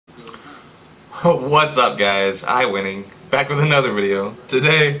What's up, guys? iWinning back with another video.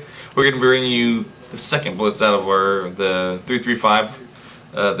 Today we're gonna bring you the second blitz out of the 335.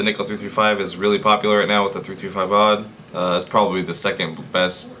 The nickel 335 is really popular right now with the 335 odd. It's probably the second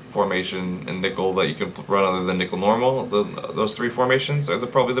best formation in nickel that you can run other than nickel normal. Those three formations are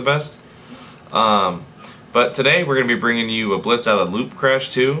probably the best. Um, but today we're gonna be bringing you a blitz out of Loop Crash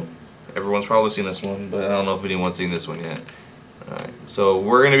 2. Everyone's probably seen this one, but I don't know if anyone's seen this one yet. Alright, so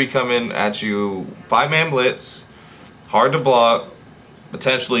we're going to be coming at you 5-man blitz, hard to block,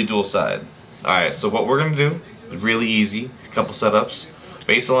 potentially dual side. Alright, so what we're going to do is really easy. A couple setups.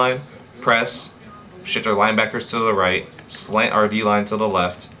 Baseline, press, shift our linebackers to the right, slant our D-line to the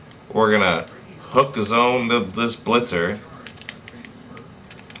left. We're going to hook zone this blitzer,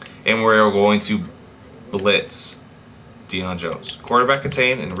 and we're going to blitz Deion Jones. Quarterback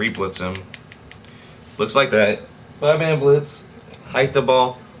contain and re-blitz him. Looks like that. 5-man blitz. Hike the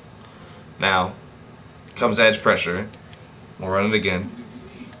ball. Now comes edge pressure. We'll run it again.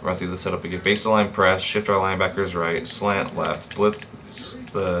 Run through the setup again. Baseline press. Shift our linebackers right. Slant left. Blitz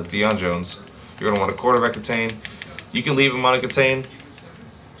the Deion Jones. You're gonna want a quarterback contain. You can leave him on a contain.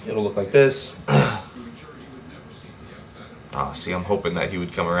 It'll look like this. See, I'm hoping that he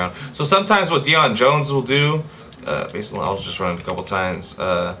would come around. So sometimes what Deion Jones will do, basically I'll just run it a couple times,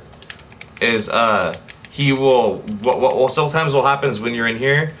 is he will, what sometimes will happen is when you're in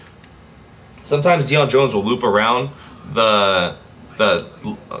here, sometimes Deion Jones will loop around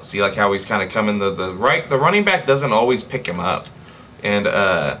see like how he's kind of coming the running back doesn't always pick him up, and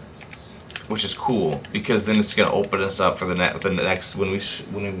which is cool because then it's gonna open us up for the next when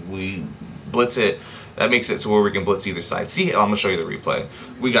we blitz it. That makes it so where we can blitz either side. See, I'm gonna show you the replay.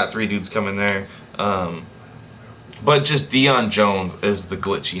 We got 3 dudes coming there. But just Deion Jones is the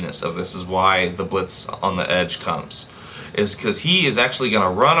glitchiness of this, is why the blitz on the edge comes. Is because he is actually going to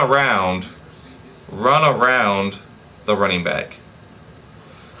run around the running back.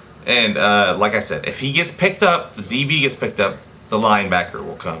 And like I said, if he gets picked up, the DB gets picked up, the linebacker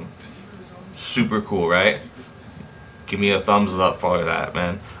will come. Super cool, right? Give me a thumbs up for that,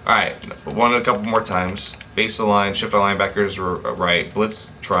 man. Alright, a couple more times. Base the line, shift our linebackers right,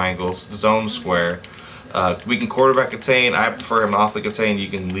 blitz triangles, zone square. We can quarterback contain. I prefer him off the contain. You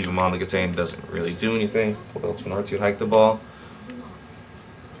can leave him on the contain. Doesn't really do anything. What else can R2 hike the ball?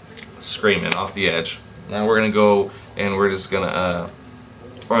 Screaming off the edge. Now we're gonna go and we're gonna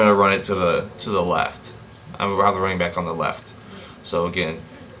run it to the left. I'm rather running back on the left. So again,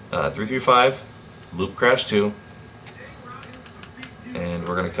 3-3-5, loop crash 2, and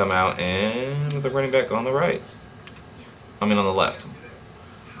we're gonna come out and with the running back on the right. I mean on the left.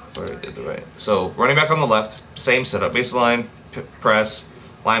 Already did the right. So running back on the left, same setup. Baseline, press,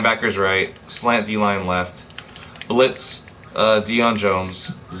 linebackers right, slant D-line left, blitz Deion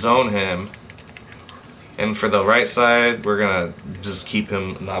Jones, zone him, and for the right side, we're gonna just keep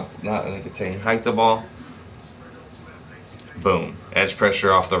him not in a contain. Hike the ball. Boom. Edge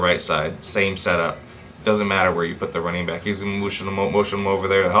pressure off the right side. Same setup. Doesn't matter where you put the running back. He's gonna motion him over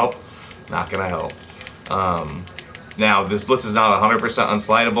there to help. Not gonna help. Now this blitz is not 100%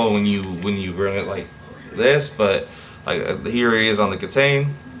 unslidable when you run it like this, but like here he is on the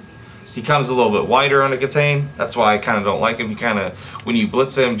contain. He comes a little bit wider on the contain. That's why I kind of don't like him. He kind of, when you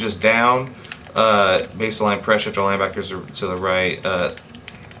blitz him just down, baseline press shift our linebackers to the right.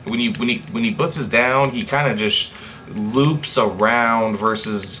 When he blitzes down, he kind of just loops around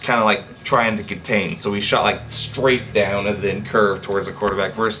versus kind of like trying to contain. So he shot like straight down and then curve towards the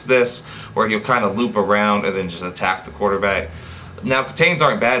quarterback versus this where he'll kind of loop around and then just attack the quarterback. Now contains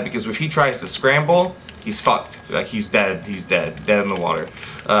aren't bad because if he tries to scramble, he's fucked. Like he's dead in the water.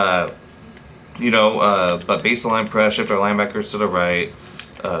 But baseline press, shift our linebackers to the right,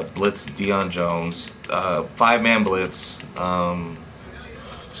 blitz Deion Jones, 5-man blitz.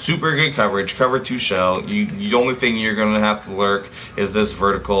 Super good coverage, cover 2 shell. The only thing you're going to have to lurk is this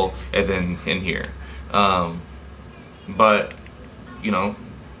vertical and then in here. But,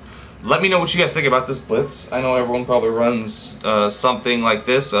 let me know what you guys think about this blitz. I know everyone probably runs something like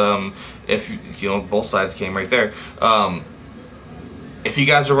this. If both sides came right there. If you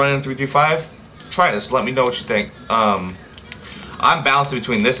guys are running 3-3-5, try this. Let me know what you think. I'm balancing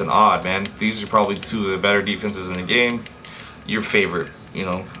between this and odd, man. These are probably 2 of the better defenses in the game. Your favorite,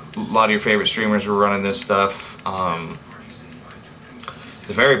 a lot of your favorite streamers were running this stuff.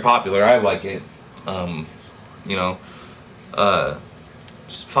 It's very popular. I like it.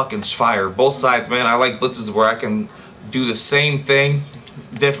 Just fucking fire. Both sides, man. I like blitzes where I can do the same thing,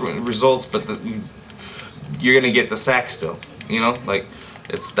 different results, but you're gonna get the sack still. Like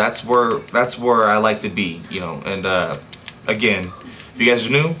that's where I like to be. And again, If you guys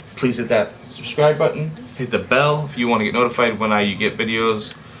are new, please hit that subscribe button. Hit the bell if you want to get notified when I get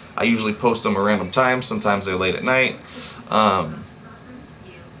videos. I usually post them at random times. Sometimes they're late at night.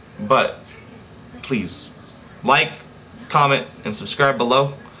 But please like, comment, and subscribe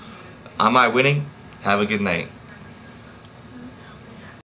below. I'm iWinningx. Have a good night.